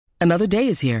Another day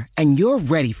is here, and you're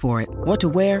ready for it. What to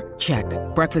wear? Check.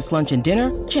 Breakfast, lunch, and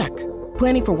dinner? Check.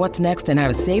 Planning for what's next and how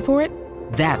to save for it?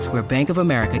 That's where Bank of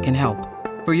America can help.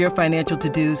 For your financial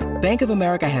to-dos, Bank of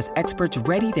America has experts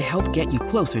ready to help get you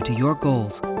closer to your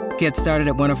goals. Get started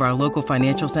at one of our local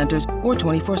financial centers or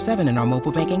 24/7 in our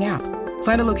mobile banking app.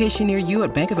 Find a location near you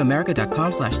at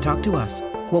bankofamerica.com/talktous.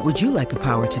 What would you like the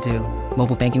power to do?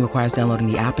 Mobile banking requires downloading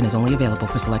the app and is only available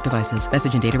for select devices.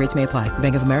 Message and data rates may apply.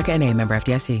 Bank of America N.A., member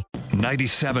FDIC.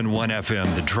 97.1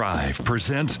 FM The Drive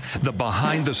presents the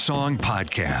Behind the Song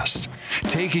podcast,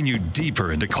 taking you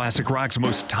deeper into classic rock's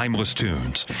most timeless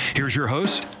tunes. Here's your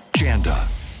host, Janda.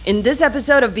 In this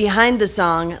episode of Behind the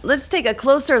Song, let's take a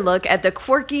closer look at the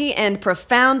quirky and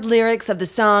profound lyrics of the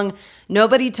song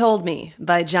Nobody Told Me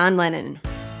by John Lennon.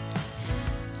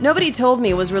 Nobody Told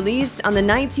Me was released on the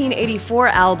 1984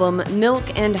 album Milk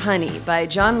and Honey by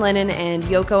John Lennon and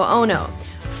Yoko Ono,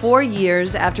 4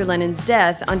 years after Lennon's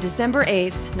death on December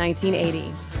 8,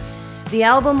 1980. The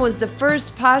album was the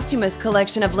first posthumous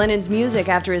collection of Lennon's music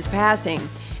after his passing,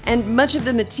 and much of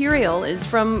the material is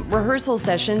from rehearsal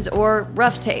sessions or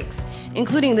rough takes,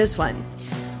 including this one.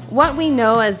 What we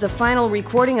know as the final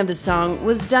recording of the song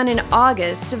was done in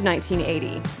August of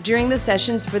 1980, during the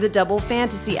sessions for the Double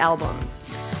Fantasy album.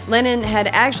 Lennon had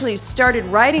actually started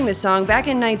writing the song back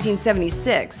in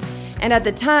 1976, and at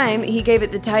the time, he gave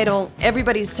it the title,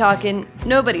 Everybody's Talkin',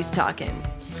 Nobody's Talkin'.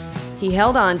 He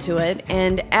held on to it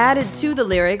and added to the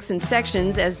lyrics and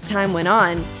sections as time went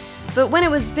on, but when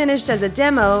it was finished as a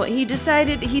demo, he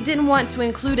decided he didn't want to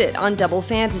include it on Double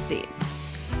Fantasy.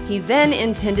 He then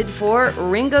intended for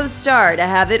Ringo Starr to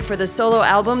have it for the solo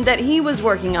album that he was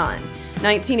working on,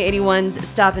 1981's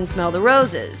Stop and Smell the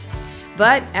Roses.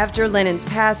 But after Lennon's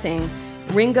passing,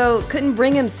 Ringo couldn't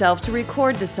bring himself to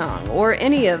record the song or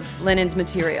any of Lennon's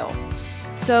material.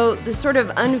 So the sort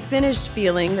of unfinished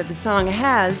feeling that the song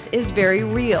has is very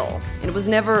real. It was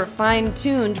never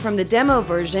fine-tuned from the demo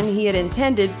version he had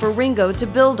intended for Ringo to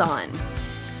build on.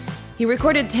 He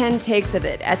recorded 10 takes of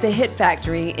it at the Hit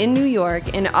Factory in New York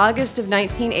in August of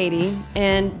 1980,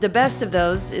 and the best of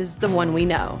those is the one we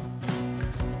know.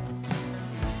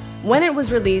 When it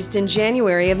was released in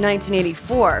January of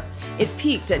 1984, it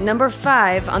peaked at number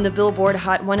 5 on the Billboard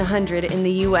Hot 100 in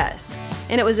the US,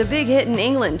 and it was a big hit in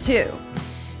England too.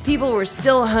 People were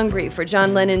still hungry for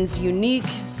John Lennon's unique,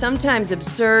 sometimes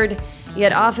absurd,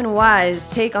 yet often wise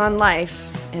take on life,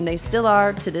 and they still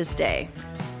are to this day.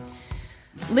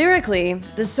 Lyrically,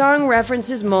 the song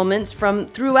references moments from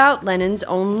throughout Lennon's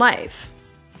own life.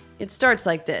 It starts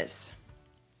like this.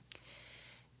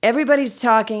 Everybody's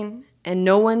talking, and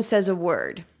no one says a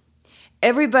word.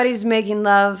 Everybody's making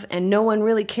love, and no one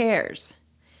really cares.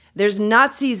 There's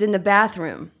Nazis in the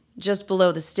bathroom, just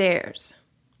below the stairs.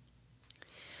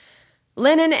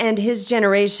 Lennon and his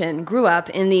generation grew up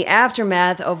in the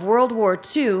aftermath of World War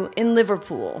II in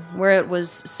Liverpool, where it was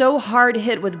so hard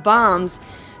hit with bombs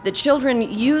that children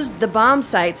used the bomb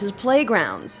sites as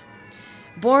playgrounds.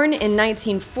 Born in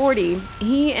 1940,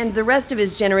 he and the rest of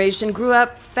his generation grew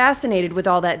up fascinated with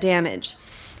all that damage,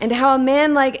 and how a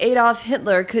man like Adolf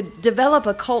Hitler could develop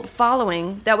a cult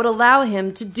following that would allow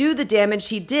him to do the damage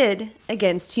he did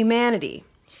against humanity.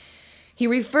 He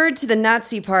referred to the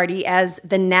Nazi Party as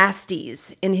the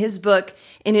Nasties in his book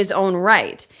In His Own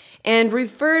Right, and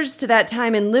refers to that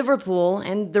time in Liverpool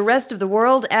and the rest of the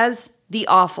world as the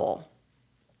Awful.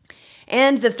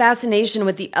 And the fascination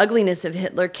with the ugliness of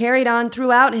Hitler carried on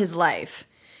throughout his life.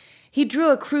 He drew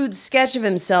a crude sketch of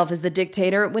himself as the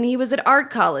dictator when he was at art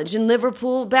college in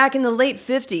Liverpool back in the late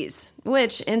 50s,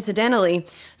 which, incidentally,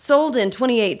 sold in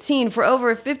 2018 for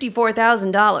over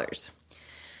 $54,000.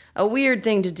 A weird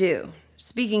thing to do,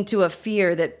 speaking to a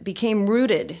fear that became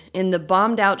rooted in the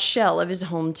bombed-out shell of his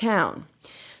hometown.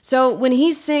 So when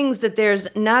he sings that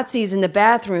there's Nazis in the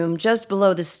bathroom just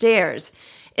below the stairs,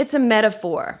 it's a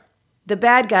metaphor. The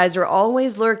bad guys are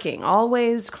always lurking,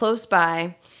 always close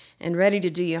by, and ready to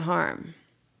do you harm.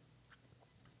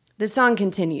 The song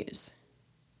continues.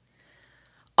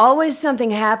 Always something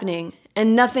happening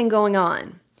and nothing going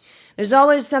on. There's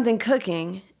always something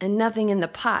cooking and nothing in the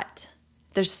pot.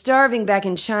 They're starving back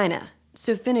in China,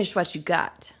 so finish what you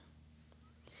got.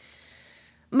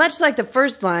 Much like the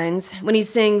first lines, when he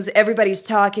sings everybody's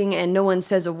talking and no one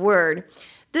says a word,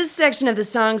 this section of the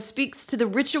song speaks to the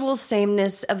ritual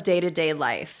sameness of day-to-day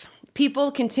life.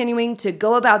 People continuing to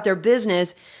go about their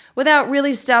business without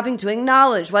really stopping to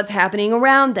acknowledge what's happening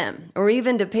around them, or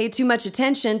even to pay too much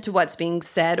attention to what's being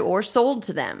said or sold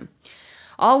to them.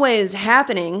 Always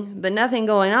happening, but nothing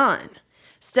going on.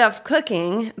 Stuff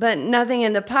cooking, but nothing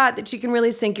in the pot that you can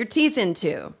really sink your teeth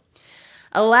into.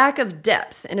 A lack of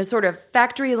depth and a sort of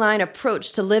factory line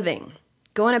approach to living.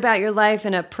 going about your life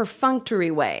in a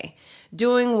perfunctory way,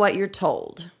 doing what you're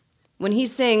told. When he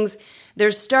sings,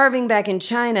 "They're starving back in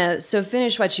China, so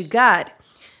finish what you got,"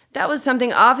 that was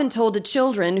something often told to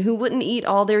children who wouldn't eat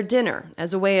all their dinner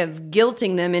as a way of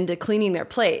guilting them into cleaning their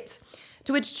plates,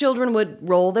 to which children would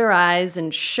roll their eyes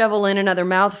and shovel in another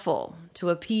mouthful to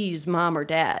appease mom or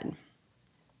dad.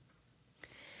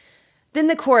 Then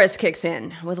the chorus kicks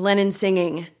in, with Lennon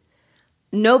singing,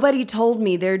 "Nobody told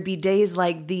me there'd be days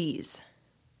like these.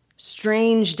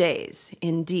 Strange days,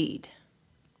 indeed."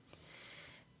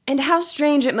 And how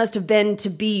strange it must have been to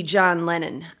be John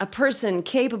Lennon, a person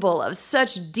capable of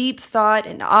such deep thought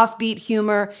and offbeat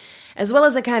humor, as well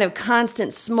as a kind of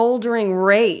constant smoldering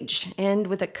rage, and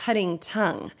with a cutting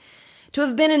tongue. To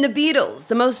have been in the Beatles,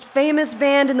 the most famous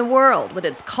band in the world, with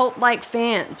its cult-like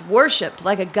fans, worshipped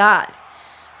like a god,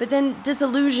 but then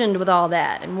disillusioned with all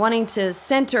that and wanting to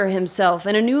center himself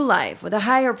in a new life with a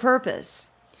higher purpose.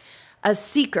 A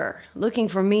seeker looking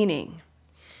for meaning.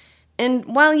 And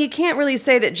while you can't really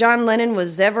say that John Lennon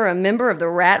was ever a member of the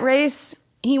rat race,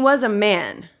 he was a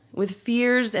man with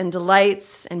fears and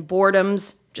delights and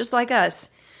boredoms, just like us.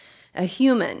 A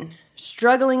human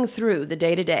struggling through the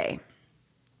day-to-day.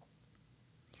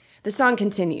 The song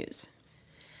continues.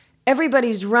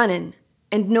 Everybody's running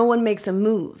and no one makes a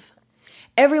move.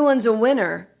 Everyone's a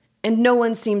winner and no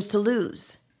one seems to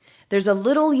lose. There's a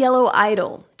little yellow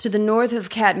idol to the north of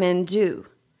Kathmandu.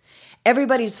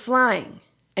 Everybody's flying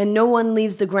and no one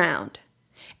leaves the ground.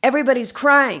 Everybody's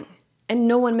crying and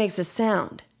no one makes a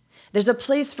sound. There's a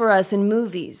place for us in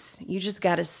movies. You just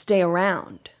gotta stay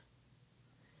around.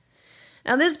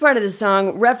 Now this part of the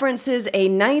song references a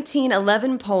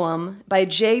 1911 poem by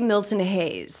J. Milton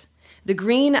Hayes, The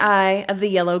Green Eye of the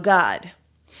Yellow God.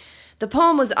 The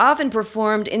poem was often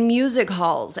performed in music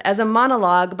halls as a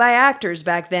monologue by actors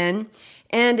back then,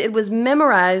 and it was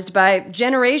memorized by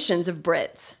generations of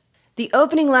Brits. The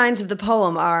opening lines of the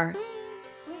poem are,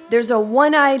 "There's a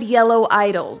one-eyed yellow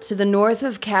idol to the north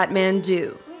of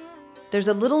Kathmandu. There's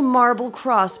a little marble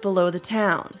cross below the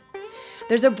town.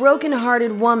 There's a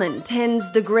broken-hearted woman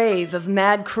tends the grave of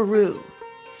mad Carew,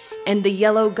 and the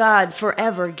yellow god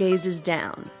forever gazes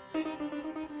down."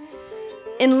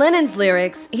 In Lennon's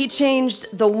lyrics, he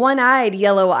changed the one-eyed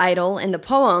yellow idol in the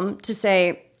poem to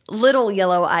say, "little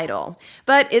yellow idol,"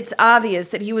 but it's obvious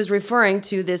that he was referring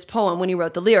to this poem when he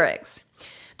wrote the lyrics.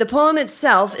 The poem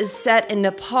itself is set in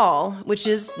Nepal, which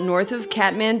is north of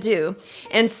Kathmandu,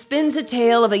 and spins a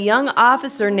tale of a young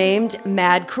officer named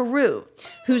Mad Carew,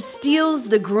 who steals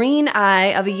the green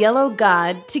eye of a yellow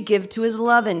god to give to his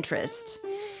love interest.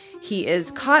 He is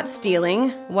caught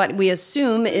stealing what we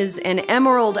assume is an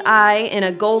emerald eye in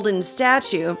a golden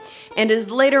statue, and is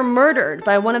later murdered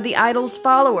by one of the idol's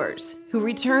followers, who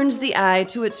returns the eye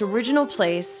to its original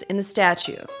place in the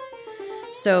statue.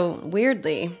 So,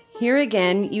 weirdly, here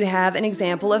again you have an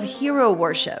example of hero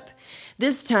worship,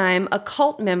 this time a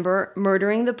cult member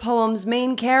murdering the poem's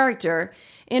main character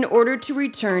in order to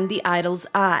return the idol's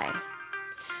eye.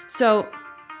 So,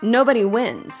 nobody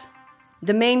wins.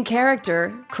 The main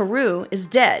character, Carew, is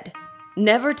dead,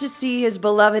 never to see his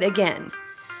beloved again,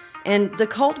 and the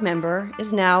cult member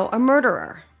is now a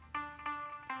murderer.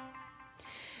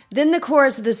 Then the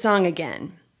chorus of the song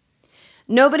again.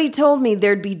 "Nobody told me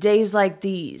there'd be days like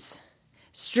these.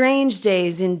 Strange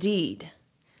days indeed.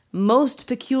 Most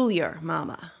peculiar,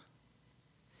 mama."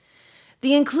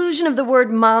 The inclusion of the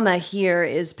word mama here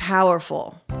is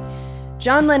powerful.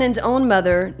 John Lennon's own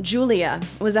mother, Julia,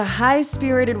 was a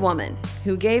high-spirited woman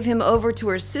who gave him over to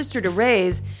her sister to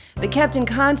raise, but kept in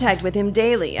contact with him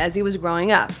daily as he was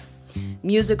growing up.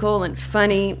 Musical and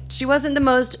funny, she wasn't the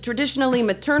most traditionally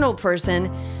maternal person,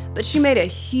 but she made a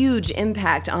huge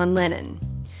impact on Lennon.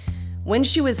 When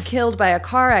she was killed by a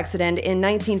car accident in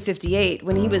 1958,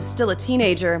 when he was still a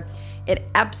teenager, it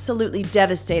absolutely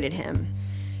devastated him.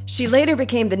 She later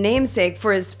became the namesake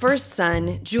for his first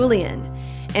son, Julian,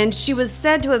 and she was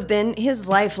said to have been his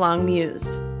lifelong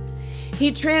muse.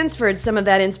 He transferred some of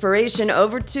that inspiration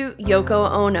over to Yoko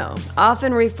Ono,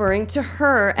 often referring to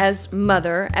her as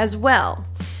mother as well.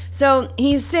 So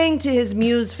he's saying to his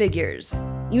muse figures,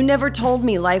 "You never told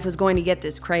me life was going to get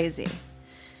this crazy."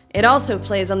 It also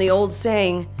plays on the old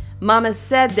saying, "Mama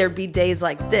said there'd be days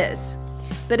like this,"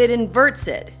 but it inverts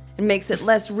it and makes it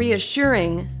less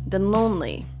reassuring than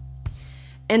lonely.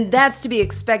 And that's to be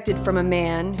expected from a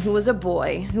man who was a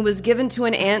boy, who was given to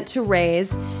an aunt to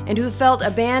raise, and who felt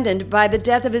abandoned by the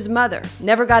death of his mother,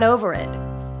 never got over it.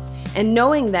 And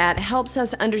knowing that helps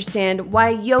us understand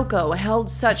why Yoko held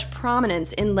such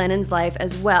prominence in Lennon's life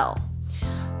as well.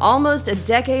 Almost a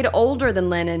decade older than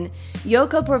Lennon,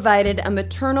 Yoko provided a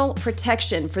maternal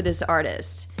protection for this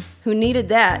artist, who needed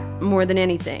that more than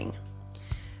anything.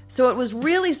 So it was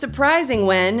really surprising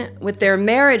when, with their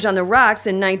marriage on the rocks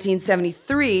in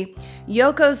 1973,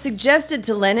 Yoko suggested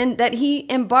to Lennon that he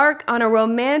embark on a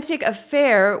romantic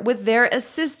affair with their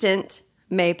assistant,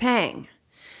 May Pang.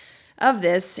 Of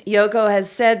this, Yoko has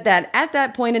said that at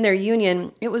that point in their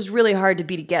union, it was really hard to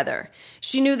be together.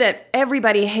 She knew that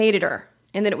everybody hated her,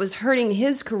 and that it was hurting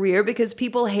his career because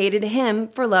people hated him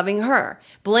for loving her,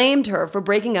 blamed her for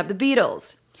breaking up the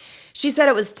Beatles. She said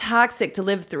it was toxic to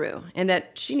live through, and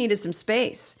that she needed some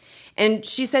space. And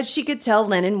she said she could tell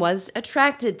Lennon was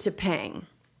attracted to Pang.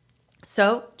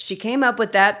 So she came up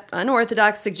with that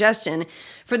unorthodox suggestion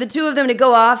for the two of them to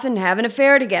go off and have an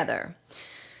affair together.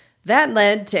 That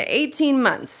led to 18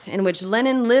 months in which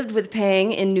Lennon lived with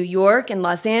Pang in New York and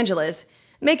Los Angeles,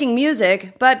 making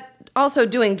music, but also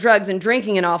doing drugs and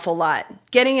drinking an awful lot,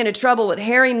 getting into trouble with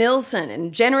Harry Nilsson,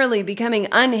 and generally becoming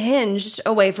unhinged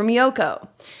away from Yoko,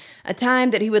 a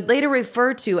time that he would later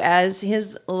refer to as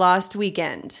his lost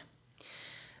weekend.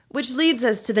 Which leads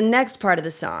us to the next part of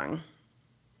the song.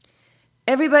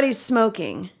 Everybody's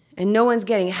smoking, and no one's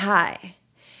getting high.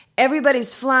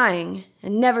 Everybody's flying,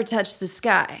 and never touch the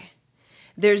sky.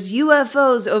 There's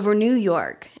UFOs over New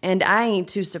York, and I ain't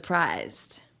too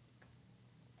surprised.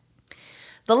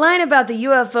 The line about the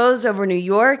UFOs over New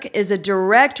York is a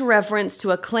direct reference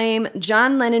to a claim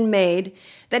John Lennon made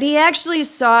that he actually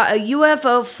saw a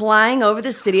UFO flying over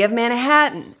the city of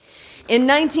Manhattan. In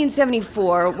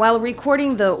 1974, while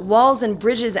recording the Walls and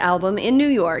Bridges album in New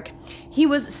York, he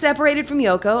was separated from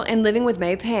Yoko and living with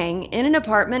May Pang in an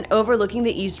apartment overlooking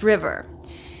the East River.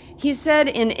 He said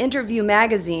in Interview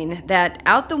magazine that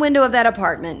out the window of that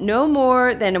apartment, no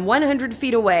more than 100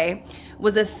 feet away,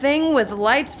 was a thing with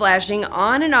lights flashing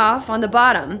on and off on the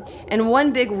bottom and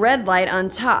one big red light on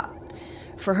top.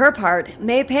 For her part,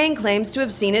 May Pang claims to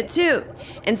have seen it too,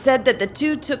 and said that the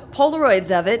two took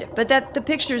Polaroids of it, but that the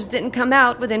pictures didn't come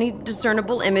out with any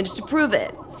discernible image to prove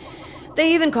it.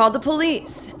 They even called the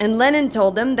police, and Lennon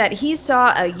told them that he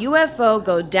saw a UFO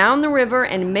go down the river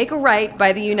and make a right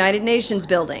by the United Nations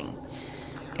building.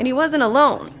 And he wasn't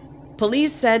alone.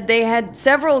 Police said they had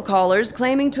several callers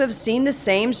claiming to have seen the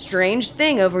same strange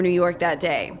thing over New York that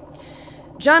day.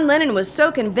 John Lennon was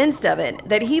so convinced of it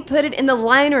that he put it in the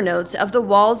liner notes of the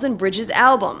Walls and Bridges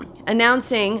album,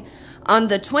 announcing, "On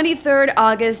the 23rd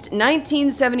August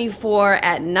 1974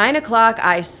 at 9 o'clock,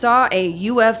 I saw a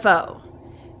UFO.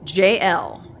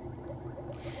 JL."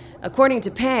 According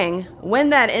to Pang, when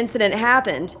that incident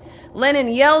happened, Lennon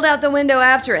yelled out the window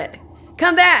after it,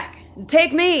 "Come back!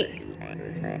 Take me!"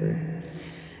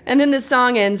 And then the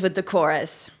song ends with the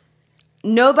chorus.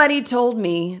 Nobody told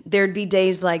me there'd be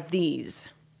days like these.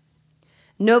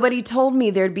 Nobody told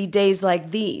me there'd be days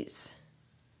like these.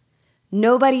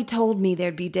 Nobody told me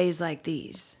there'd be days like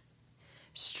these.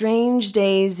 Strange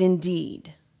days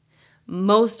indeed.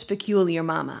 Most peculiar,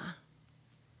 Mama.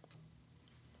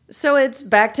 So it's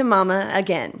back to Mama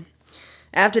again.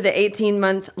 After the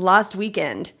 18-month lost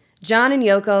weekend, John and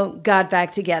Yoko got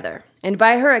back together, and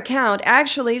by her account,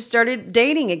 actually started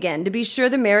dating again to be sure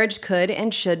the marriage could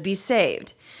and should be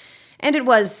saved. And it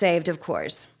was saved, of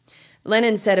course.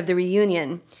 Lennon said of the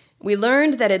reunion, "We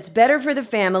learned that it's better for the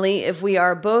family if we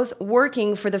are both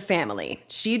working for the family,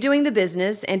 she doing the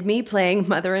business and me playing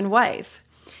mother and wife."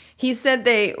 He said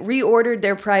they reordered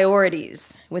their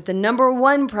priorities, with the number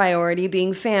one priority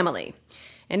being family,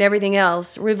 and everything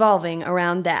else revolving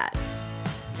around that.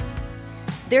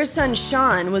 Their son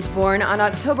Sean was born on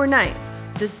October 9th,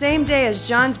 the same day as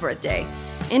John's birthday,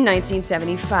 in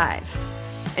 1975.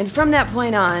 And from that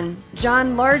point on,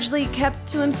 John largely kept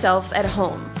to himself at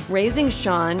home, raising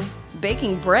Sean,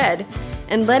 baking bread,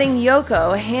 and letting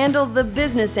Yoko handle the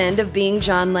business end of being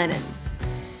John Lennon.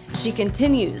 She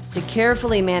continues to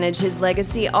carefully manage his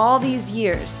legacy all these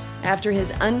years after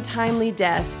his untimely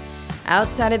death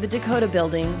outside of the Dakota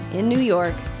Building in New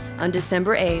York on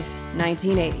December 8th,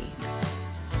 1980.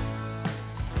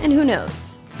 And who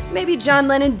knows? Maybe John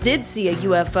Lennon did see a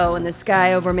UFO in the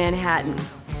sky over Manhattan.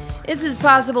 It's as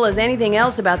possible as anything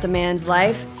else about the man's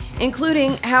life,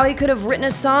 including how he could have written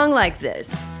a song like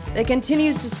this that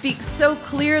continues to speak so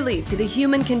clearly to the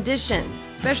human condition,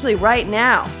 especially right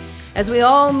now, as we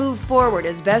all move forward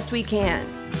as best we can,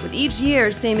 with each year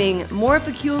seeming more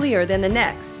peculiar than the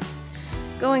next,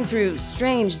 going through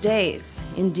strange days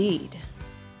indeed.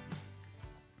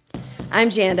 I'm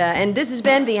Janda, and this has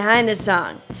been Behind the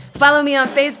Song. Follow me on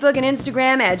Facebook and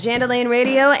Instagram at Janda Lane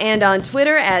Radio and on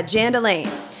Twitter at Janda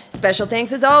Lane. Special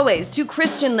thanks as always to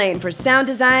Christian Lane for sound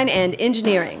design and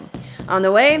engineering. On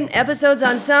the way, episodes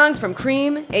on songs from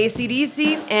Cream,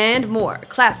 AC/DC, and more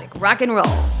classic rock and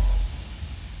roll.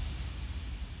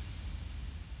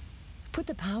 Put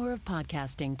the power of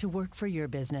podcasting to work for your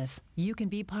business. You can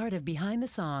be part of Behind the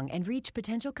Song and reach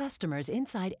potential customers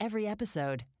inside every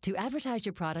episode. To advertise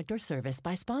your product or service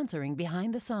by sponsoring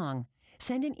Behind the Song,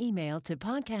 send an email to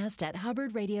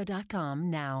podcast@hubbardradio.com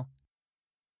now.